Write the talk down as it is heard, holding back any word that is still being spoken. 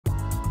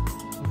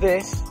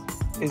This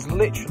is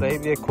literally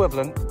the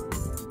equivalent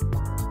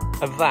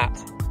of that.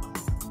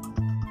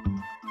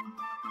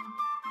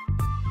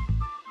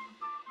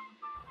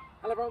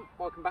 Hello everyone,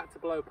 welcome back to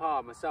Below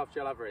Par, myself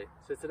Joe Lavery.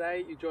 So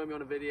today you join me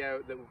on a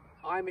video that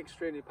I'm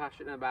extremely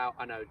passionate about,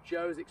 I know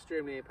Joe's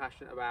extremely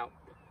passionate about.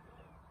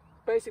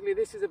 Basically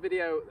this is a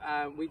video,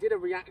 we did a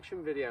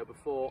reaction video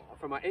before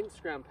from our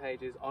Instagram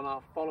pages on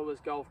our followers'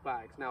 golf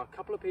bags. Now a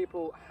couple of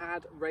people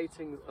had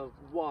ratings of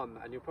 1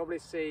 and you'll probably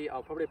see,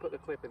 I'll probably put the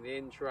clip in the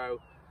intro,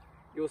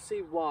 you'll see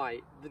why.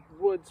 The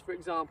woods, for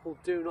example,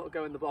 do not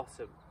go in the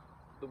bottom.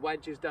 The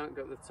wedges don't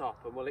go at the top,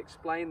 and we'll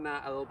explain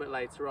that a little bit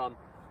later on.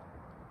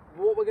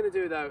 What we're going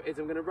to do though is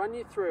I'm going to run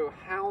you through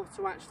how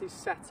to actually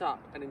set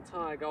up an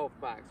entire golf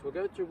bag. So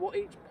we'll go through what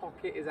each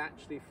pocket is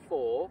actually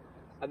for,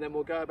 and then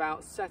we'll go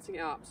about setting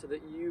it up so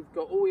that you've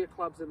got all your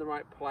clubs in the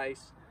right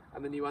place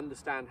and then you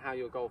understand how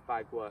your golf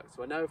bag works.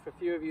 So I know for a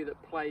few of you that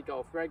play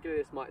golf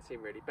regularly this might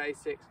seem really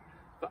basics,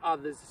 for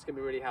others it's going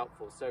to be really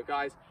helpful. So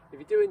guys, if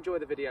you do enjoy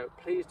the video,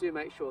 please do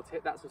make sure to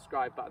hit that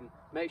subscribe button,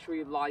 make sure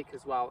you like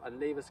as well and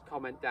leave us a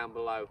comment down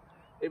below.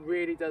 It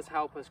really does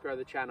help us grow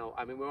the channel.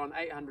 I mean, we're on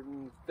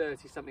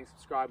 830 something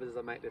subscribers as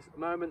I make this at the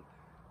moment.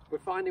 We're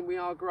finding we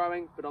are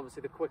growing, but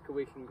obviously the quicker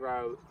we can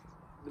grow,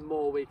 the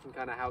more we can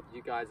kind of help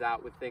you guys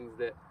out with things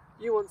that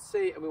you want to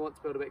see, and we want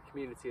to build a bit of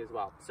community as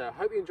well. So I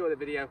hope you enjoy the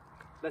video.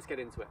 Let's get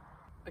into it.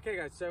 Okay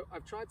guys, so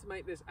I've tried to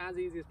make this as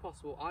easy as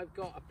possible. I've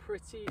got a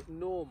pretty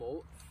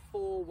normal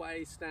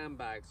 4-way stand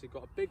bag. So you've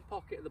got a big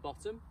pocket at the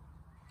bottom,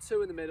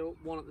 2 in the middle,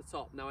 1 at the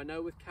top. Now I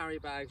know with carry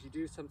bags you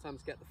do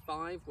sometimes get the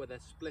 5 where they're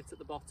split at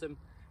the bottom.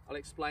 I'll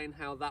explain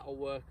how that will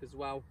work as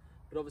well.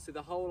 But obviously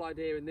the whole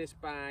idea in this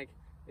bag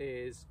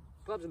is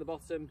clubs in the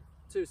bottom,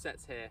 2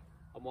 sets here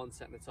and 1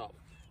 set in the top.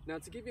 Now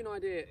to give you an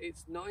idea,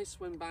 it's nice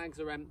when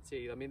bags are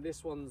empty. I mean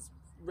this one's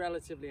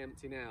relatively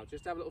empty now.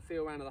 Just have a little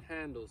feel around of the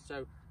handles.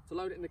 So to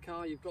load it in the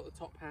car you've got the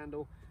top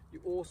handle. You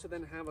also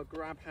then have a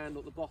grab handle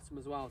at the bottom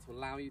as well to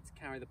allow you to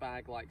carry the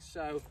bag like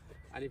so.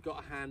 And you've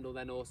got a handle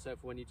then also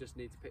for when you just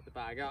need to pick the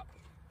bag up.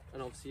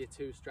 And obviously your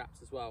 2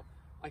 straps as well.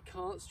 I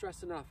can't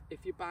stress enough,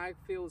 if your bag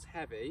feels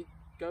heavy,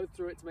 go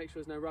through it to make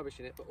sure there's no rubbish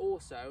in it, but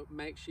also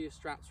make sure your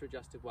straps are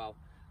adjusted well.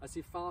 I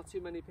see far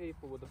too many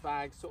people with the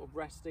bag sort of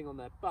resting on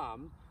their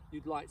bum.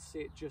 You'd like to see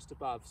it just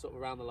above, sort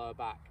of around the lower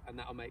back, and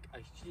that'll make a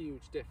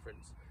huge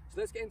difference. So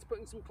let's get into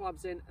putting some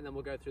clubs in and then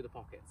we'll go through the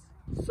pockets.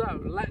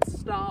 So let's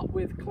start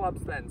with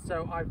clubs then.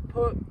 So I've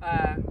put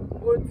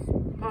woods,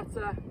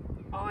 putter,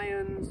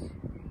 irons,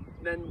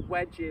 then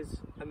wedges,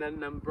 and then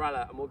an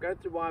umbrella, and we'll go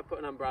through why I put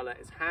an umbrella.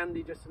 It's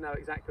handy just to know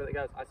exactly where it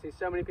goes. I see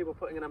so many people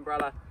putting an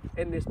umbrella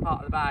in this part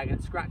of the bag and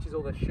it scratches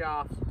all the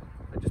shafts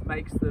and just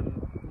makes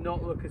them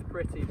not look as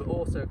pretty, but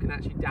also can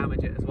actually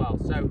damage it as well.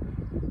 So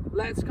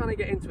let's kind of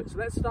get into it. So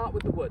let's start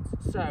with the woods.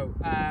 So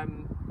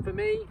for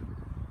me,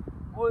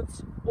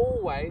 woods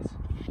always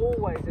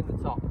in the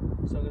top.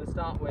 So I'm going to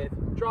start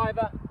with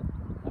driver.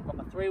 I've got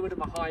my 3-wood and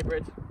my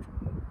hybrid,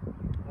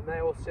 and they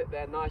all sit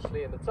there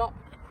nicely in the top.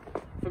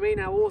 For me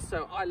now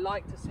also, I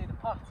like to see the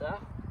putter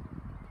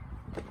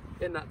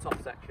in that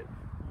top section.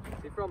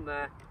 See from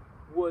there,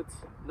 woods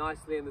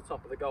nicely in the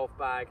top of the golf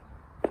bag,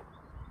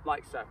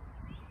 like so.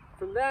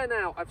 From there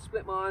now, I've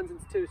split my irons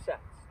into 2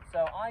 sets.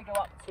 So I go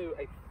up to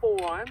a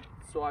 4-iron,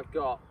 so I've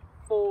got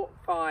 4,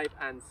 5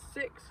 and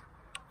 6.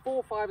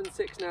 4, 5 and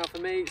 6 now for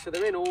me, so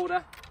they're in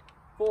order.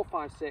 4,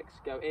 5, 6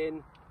 go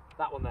in,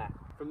 that one there.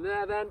 From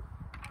there then,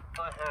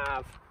 I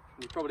have,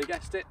 you probably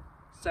guessed it,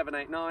 7,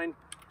 8, 9.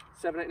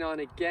 7, 8, 9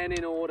 again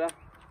in order,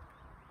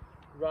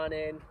 run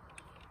in,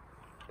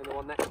 and the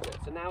one next to it.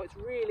 So now it's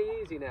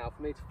really easy now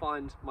for me to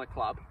find my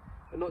club.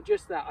 And not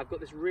just that, I've got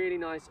this really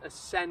nice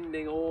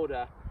ascending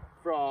order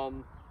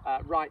from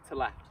right to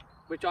left,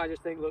 which I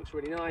just think looks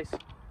really nice.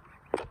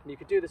 And you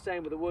could do the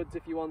same with the woods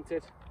if you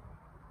wanted.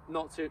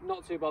 Not too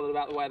bothered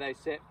about the way they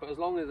sit, but as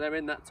long as they're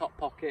in that top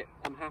pocket,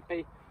 I'm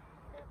happy.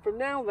 From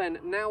now then,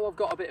 now I've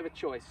got a bit of a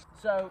choice.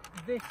 So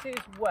this is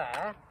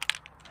where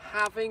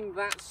having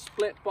that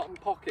split bottom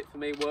pocket for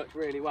me works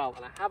really well,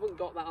 and I haven't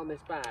got that on this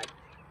bag.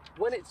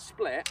 When it's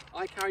split,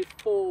 I carry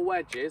 4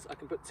 wedges. I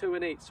can put 2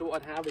 in each, so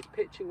what I'd have is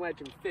pitching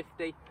wedge and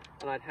 50,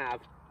 and I'd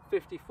have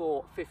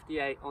 54,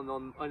 58 on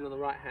the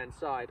right hand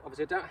side.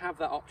 Obviously I don't have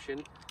that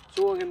option,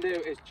 so all I'm going to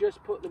do is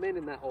just put them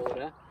in that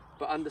order,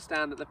 but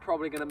understand that they're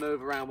probably going to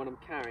move around when I'm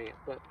carrying it.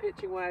 But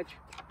pitching wedge,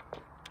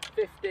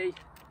 50,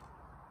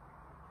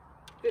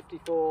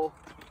 54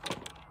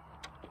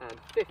 and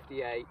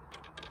 58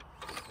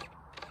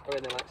 are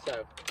in there like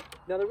so.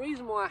 Now the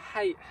reason why I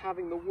hate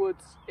having the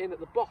woods in at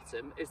the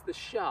bottom is the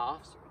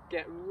shafts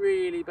get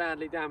really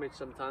badly damaged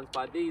sometimes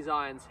by these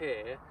irons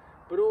here,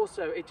 but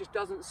also it just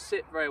doesn't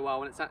sit very well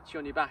when it's actually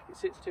on your back. It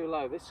sits too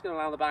low. This is going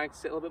to allow the bag to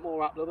sit a little bit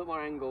more up, a little bit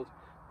more angled,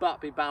 but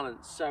be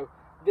balanced. So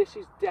this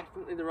is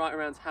definitely the right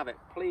around to have it.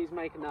 Please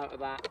make a note of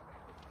that.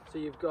 So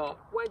you've got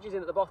wedges in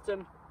at the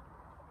bottom,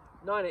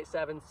 9, 8,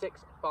 7,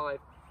 6, 5,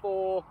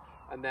 4,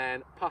 and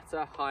then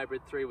putter,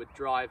 hybrid, 3 with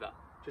driver.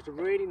 Just a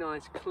really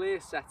nice clear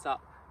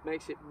setup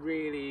makes it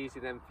really easy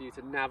then for you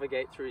to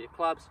navigate through your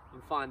clubs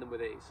and find them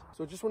with ease.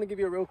 So I just want to give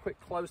you a real quick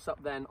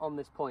close-up then on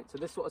this point. So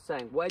this is what I'm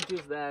saying,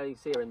 wedges there, you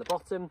see are in the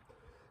bottom.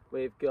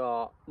 We've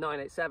got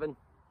 987,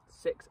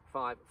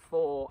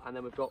 654, and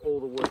then we've got all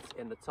the woods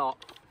in the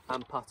top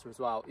and putter as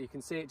well. You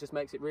can see it just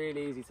makes it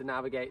really easy to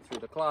navigate through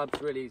the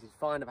clubs, really easy to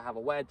find if I have a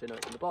wedge, I know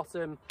it's in the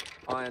bottom,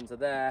 irons are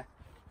there.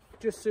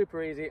 Just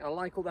super easy. I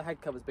like all the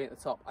head covers being at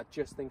the top. I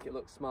just think it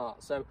looks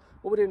smart. So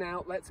what we'll do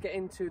now, let's get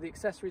into the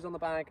accessories on the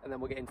bag and then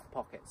we'll get into the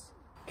pockets.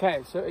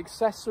 Okay, so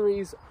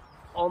accessories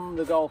on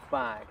the golf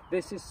bag.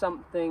 This is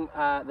something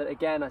that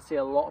again I see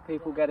a lot of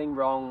people getting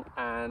wrong,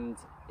 and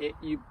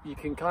you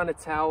can kind of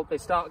tell they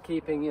start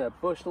keeping, you know,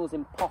 Bushnells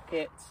in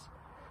pockets.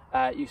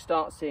 You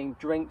start seeing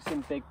drinks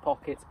in big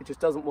pockets. It just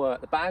doesn't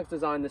work. The bag's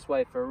designed this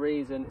way for a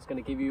reason. It's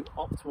going to give you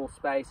optimal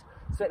space.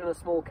 Sitting in a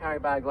small carry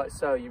bag like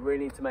so, you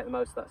really need to make the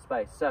most of that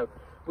space. So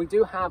we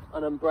do have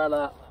an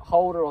umbrella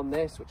holder on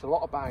this, which a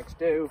lot of bags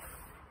do.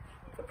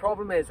 The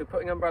problem is with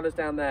putting umbrellas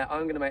down there,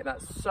 I'm going to make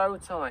that so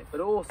tight, but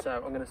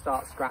also I'm going to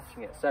start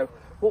scratching it. So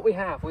what we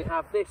have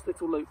this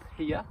little loop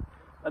here,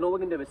 and all we're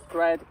going to do is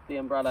thread the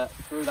umbrella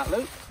through that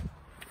loop.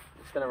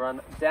 It's going to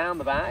run down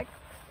the bag.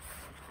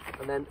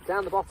 And then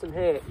down the bottom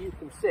here, you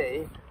can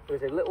see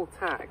there's a little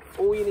tag.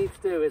 All you need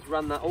to do is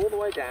run that all the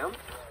way down.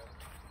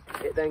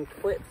 It then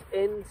clips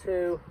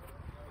into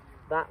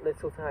that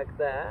little tag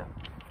there,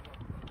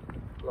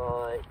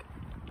 like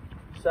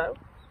so.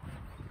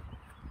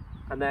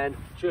 And then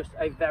just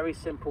a very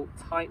simple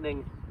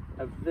tightening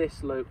of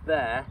this loop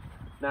there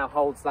now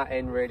holds that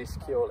in really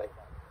securely.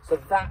 So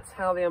that's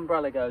how the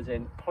umbrella goes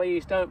in.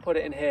 Please don't put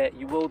it in here,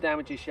 you will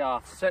damage your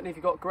shaft. Certainly if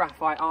you've got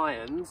graphite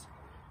irons,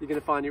 you're going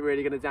to find you're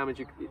really going to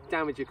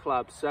damage your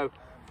clubs. So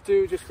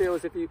do just feel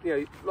as if you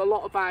know, a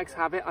lot of bags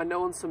have it. I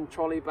know on some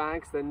trolley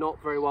bags they're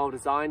not very well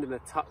designed and they're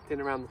tucked in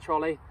around the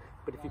trolley,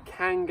 but if you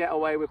can get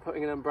away with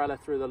putting an umbrella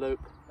through the loop,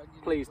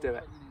 please do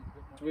it.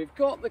 So we've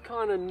got the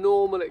kind of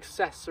normal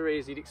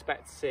accessories you'd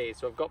expect to see.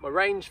 So I've got my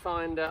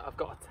rangefinder, I've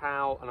got a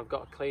towel, and I've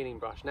got a cleaning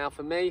brush. Now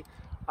for me,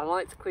 I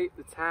like to keep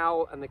the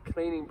towel and the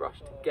cleaning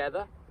brush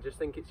together. I just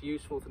think it's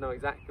useful to know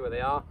exactly where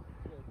they are.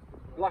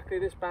 Luckily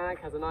this bag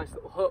has a nice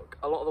little hook.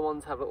 A lot of the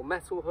ones have little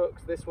metal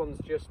hooks. This one's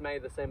just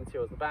made the same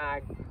material as the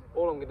bag.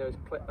 All I'm going to do is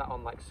clip that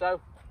on like so,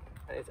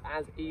 and it's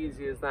as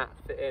easy as that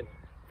to fit in.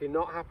 If you're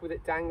not happy with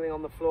it dangling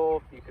on the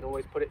floor, you can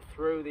always put it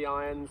through the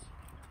irons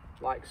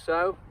like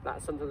so.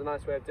 That's sometimes a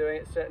nice way of doing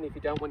it. Certainly if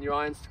you don't want your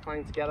irons to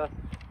clang together,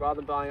 rather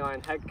than buying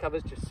iron head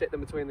covers, just sit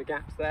them between the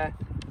gaps there.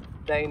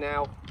 They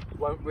now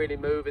won't really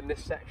move in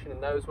this section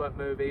and those won't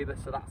move either,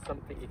 so that's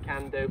something you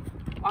can do.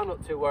 I'm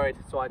not too worried,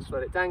 so I just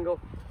let it dangle.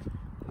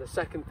 The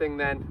second thing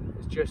then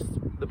is just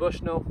the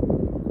Bushnell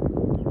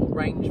or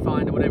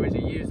rangefinder, whatever it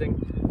is you're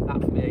using. That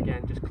for me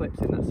again just clips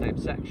in that same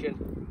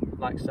section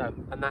like so,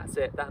 and that's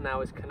it. That now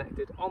is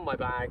connected on my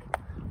bag.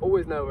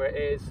 Always know where it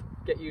is,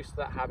 get used to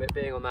that habit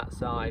being on that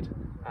side,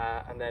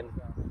 and then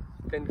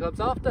clean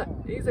clubs after,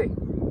 easy.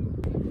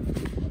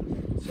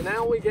 So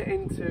now we get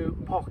into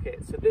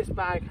pockets. So this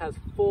bag has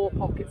 4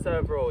 pockets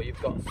overall.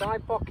 You've got a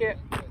side pocket,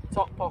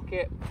 top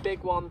pocket,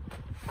 big one,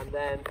 and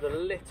then the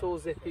little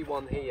zippy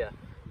one here.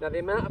 Now the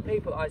amount of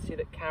people I see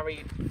that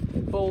carry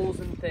balls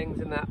and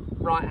things in that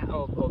right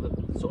or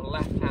the sort of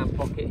left hand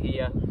pocket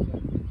here,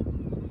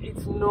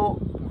 it's not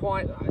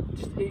quite,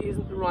 it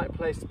isn't the right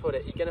place to put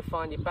it. You're going to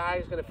find your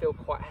bag is going to feel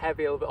quite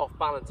heavy, a little bit off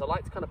balance. I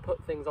like to kind of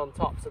put things on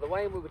top. So the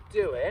way we would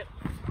do it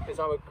is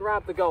I would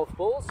grab the golf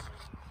balls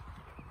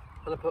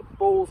and I put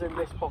balls in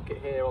this pocket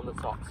here on the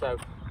top. So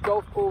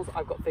golf balls,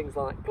 I've got things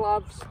like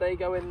gloves, they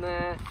go in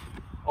there,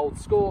 old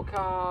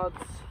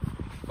scorecards,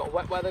 got a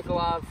wet weather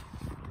glove.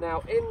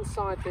 Now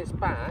inside this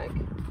bag,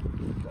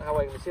 how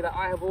are you going to see that?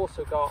 I have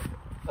also got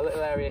a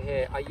little area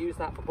here. I use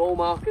that for ball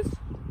markers.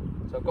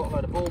 So I've got a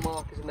load of ball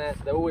markers in there,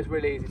 so they're always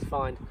really easy to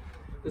find.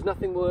 There's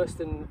nothing worse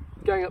than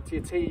going up to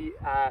your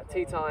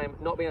tee time,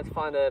 not being able to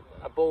find a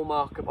ball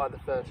marker by the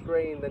first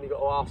green, then you've got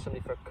to ask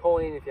somebody for a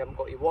coin if you haven't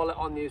got your wallet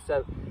on you,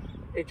 so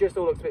it just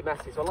all looks a bit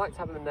messy. So I like to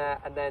have them in there,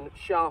 and then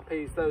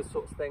Sharpies, those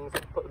sorts of things, I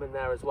can put them in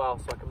there as well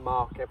so I can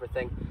mark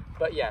everything.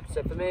 But yeah,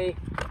 so for me,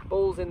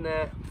 balls in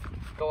there,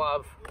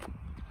 glove,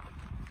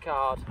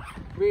 card,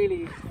 really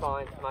easy to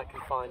find, and I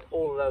can find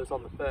all of those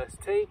on the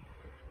first tee.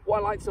 What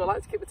I like to do, I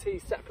like to keep the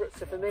tees separate.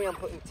 So for me, I'm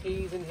putting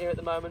tees in here at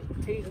the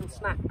moment, tees and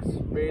snacks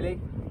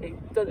really.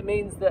 It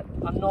means that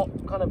I'm not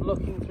kind of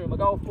looking through my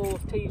golf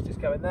balls. Tees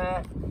just go in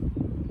there,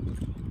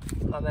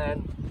 and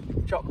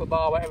then chocolate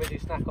bar, whatever you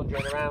snack on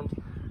during the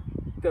round,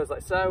 goes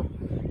like so.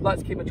 I like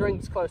to keep my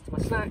drinks close to my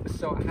snacks,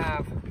 so I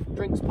have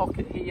drinks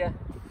pocket here,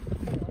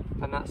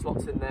 and that's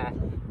what's in there.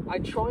 I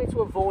try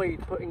to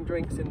avoid putting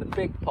drinks in the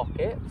big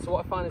pocket. So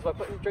what I find is by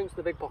putting drinks in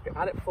the big pocket, I've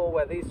had it before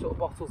where these sort of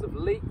bottles have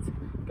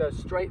leaked, goes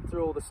straight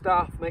through all the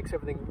stuff, makes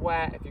everything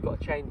wet. If you've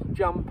got to change the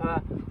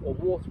jumper or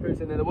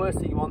waterproofs in there, the worst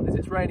thing you want is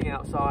it's raining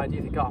outside,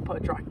 you think, oh, I'll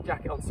put a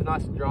jacket on so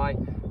nice and dry,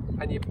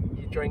 and your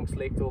drinks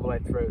leaked all the way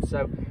through.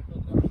 So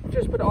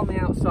just put it on the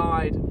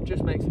outside,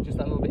 just makes it just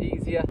that little bit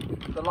easier.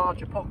 The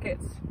larger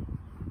pockets,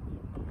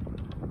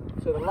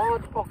 So the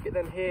large pocket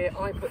then here,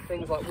 I put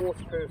things like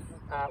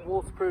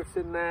waterproofs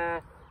in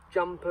there,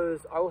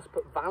 jumpers. I also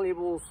put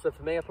valuables. So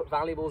for me, I put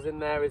valuables in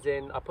there,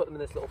 I put them in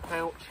this little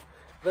pouch.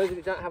 For those of you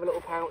who don't have a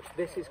little pouch,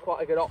 this is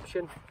quite a good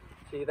option.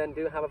 So you then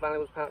do have a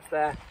valuables pouch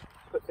there.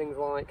 Put things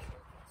like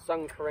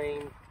sun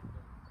cream,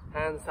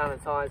 hand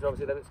sanitizer,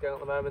 obviously that's going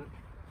on at the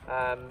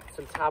moment,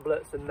 some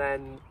tablets, and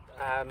then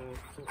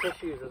some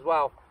tissues as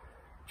well.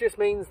 Just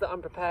means that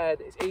I'm prepared,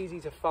 it's easy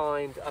to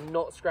find, I'm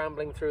not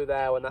scrambling through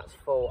there when that's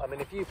full. I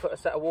mean, if you put a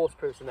set of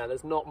waterproofs in there,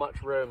 there's not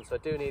much room, so I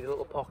do need a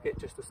little pocket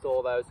just to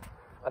store those,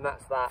 and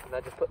that's that, and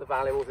I just put the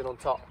valuables in on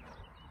top.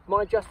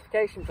 My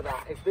justification for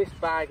that is this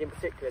bag in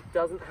particular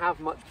doesn't have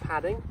much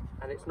padding,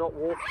 and it's not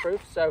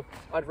waterproof, so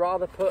I'd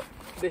rather put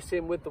this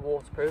in with the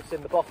waterproofs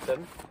in the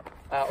bottom,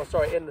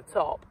 in the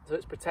top, so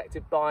it's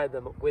protected by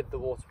them with the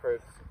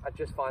waterproofs. I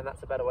just find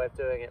that's a better way of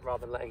doing it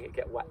rather than letting it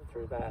get wet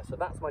through there. So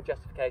that's my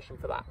justification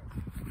for that.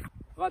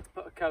 I've had to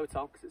put a coat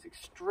on because it's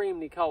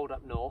extremely cold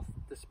up north,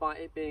 despite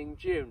it being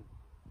June,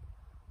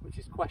 which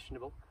is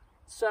questionable.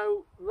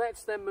 So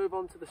let's then move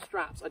on to the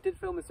straps. I did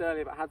film this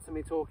earlier, but I had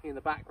somebody talking in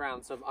the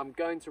background, so I'm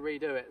going to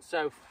redo it.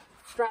 So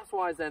straps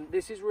wise then,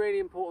 this is really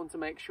important to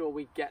make sure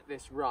we get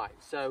this right.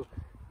 So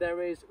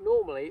there is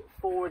normally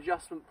 4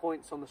 adjustment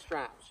points on the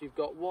straps. You've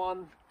got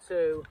 1,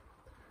 2,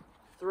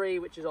 3,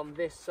 which is on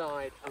this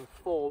side, and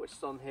 4, which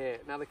is on here.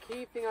 Now the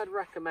key thing I'd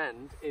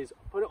recommend is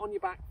put it on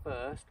your back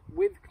first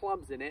with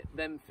clubs in it,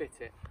 then fit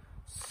it.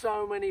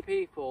 So many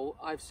people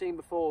I've seen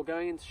before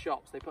going into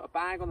shops, they put a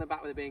bag on their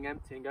back with it being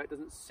empty and go, it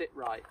doesn't sit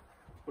right.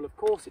 Well, of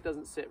course it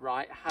doesn't sit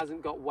right. It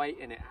hasn't got weight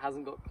in it, it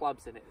hasn't got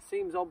clubs in it. It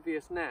seems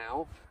obvious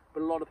now,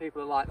 but a lot of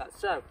people are like that.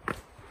 So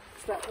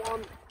step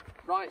 1,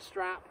 right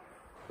strap,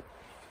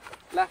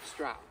 left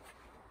strap.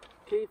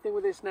 Key thing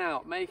with this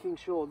now, making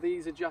sure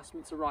these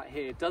adjustments are right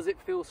here. Does it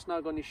feel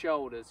snug on your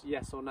shoulders?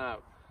 Yes or no?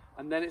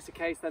 And then it's a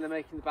case then of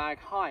making the bag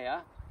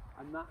higher,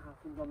 and that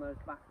happens on those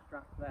back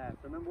straps there.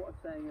 So remember what I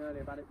was saying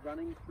earlier about it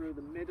running through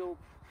the middle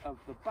of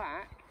the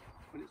back.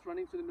 When it's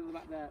running through the middle of the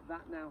back there,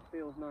 that now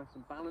feels nice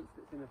and balanced.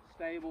 It's in a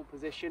stable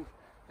position,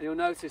 and you'll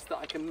notice that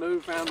I can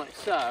move around like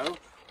so,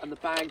 and the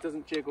bag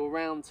doesn't jiggle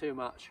around too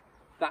much.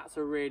 That's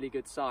a really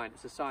good sign.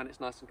 It's a sign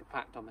it's nice and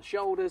compact on the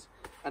shoulders,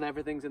 and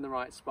everything's in the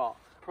right spot.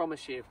 I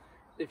promise you,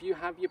 if you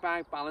have your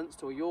bag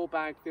balanced or your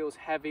bag feels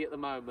heavy at the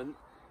moment,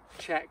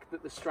 check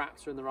that the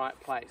straps are in the right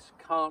place.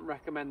 Can't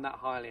recommend that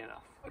highly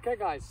enough. Okay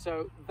guys,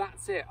 so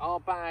that's it. Our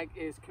bag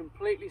is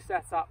completely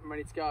set up and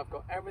ready to go. I've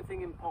got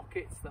everything in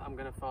pockets that I'm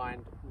going to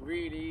find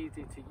really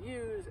easy to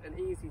use and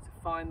easy to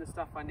find the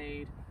stuff I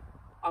need.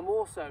 I'm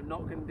also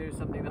not going to do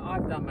something that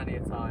I've done many a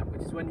time,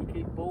 which is when you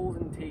keep balls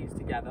and tees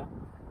together,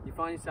 you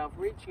find yourself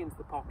reaching into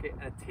the pocket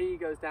and a tee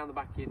goes down the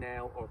back of your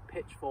nail, or a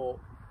pitchfork.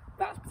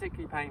 That's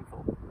particularly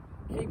painful.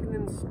 Keeping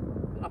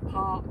them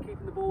apart,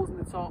 keeping the balls in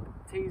the top,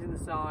 tees in the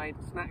side,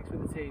 snacks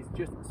with the tees,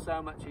 just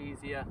so much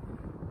easier.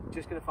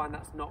 Just going to find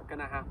that's not going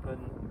to happen.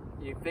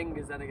 Your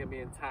fingers then are going to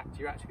be intact.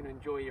 You're actually going to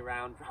enjoy your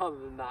round rather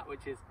than that,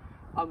 which is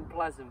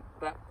unpleasant.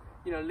 But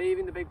you know,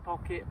 leaving the big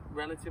pocket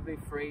relatively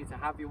free to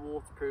have your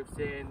waterproofs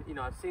in. You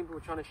know, I've seen people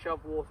trying to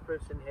shove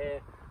waterproofs in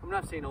here. I mean,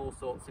 I've seen all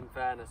sorts in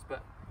fairness,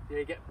 but you know,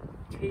 you get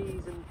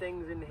teas and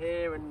things in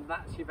here, and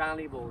that's your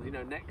valuables, you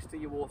know, next to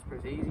your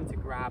waterproofs, easy to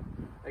grab.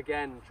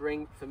 Again,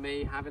 drink, for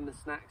me, having the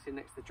snacks in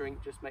next to the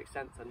drink just makes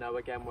sense. I know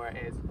again where it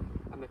is.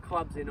 And the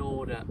clubs in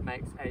order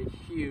makes a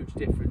huge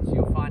difference.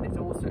 You'll find it's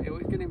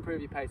going to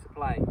improve your pace of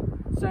play.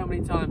 So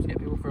many times you get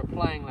people for a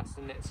playing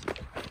lesson, it's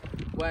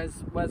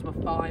where's my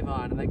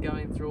 5-iron, and they're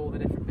going through all the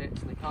different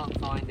bits and they can't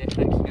find it. Next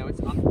thing you know,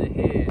 it's under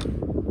here.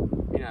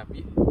 You know,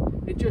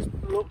 it just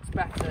looks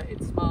better,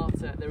 it's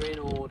smarter, they're in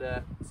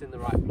order, it's in the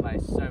right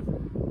place. So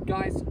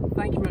guys,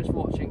 thank you very much for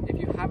watching. If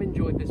you have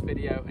enjoyed this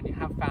video and you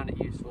have found it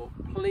useful,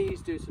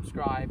 please do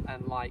subscribe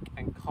and like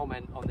and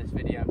comment on this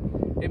video.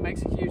 It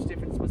makes a huge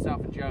difference to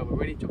myself and Joe. We're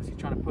really obviously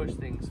trying to push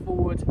things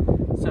forward,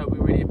 so we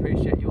really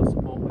appreciate your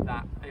support with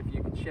that. If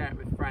you can share it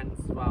with friends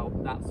as well,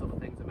 that sort of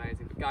thing's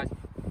amazing. But guys,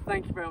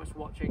 thank you very much for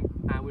watching,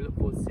 and we look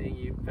forward to seeing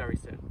you very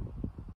soon.